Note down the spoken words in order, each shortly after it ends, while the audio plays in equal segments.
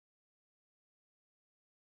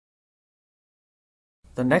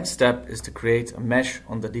The next step is to create a mesh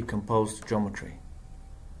on the decomposed geometry.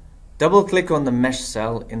 Double-click on the mesh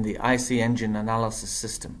cell in the ANSYS Engine analysis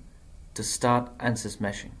system to start ANSYS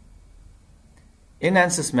meshing. In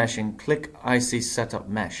ANSYS meshing, click ANSYS Setup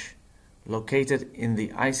Mesh, located in the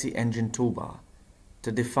ANSYS Engine toolbar,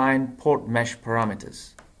 to define port mesh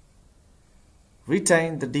parameters.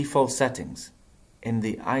 Retain the default settings in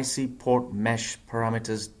the ANSYS Port Mesh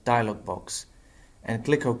Parameters dialog box and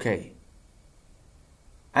click OK.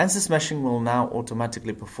 ANSYS meshing will now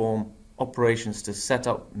automatically perform operations to set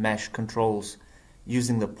up mesh controls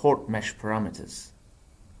using the port mesh parameters.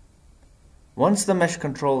 Once the mesh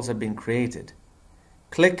controls have been created,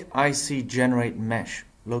 click ANSYS Generate Mesh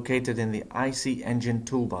located in the ANSYS Engine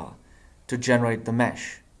toolbar to generate the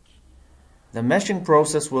mesh. The meshing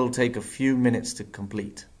process will take a few minutes to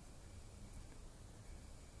complete.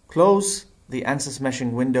 Close the ANSYS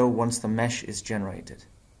meshing window once the mesh is generated.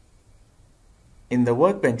 In the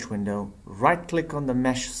Workbench window, right-click on the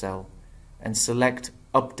mesh cell and select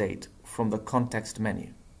Update from the context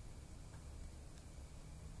menu.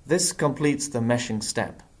 This completes the meshing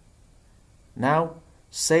step. Now,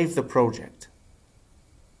 save the project.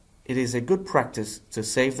 It is a good practice to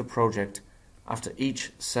save the project after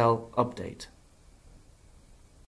each cell update.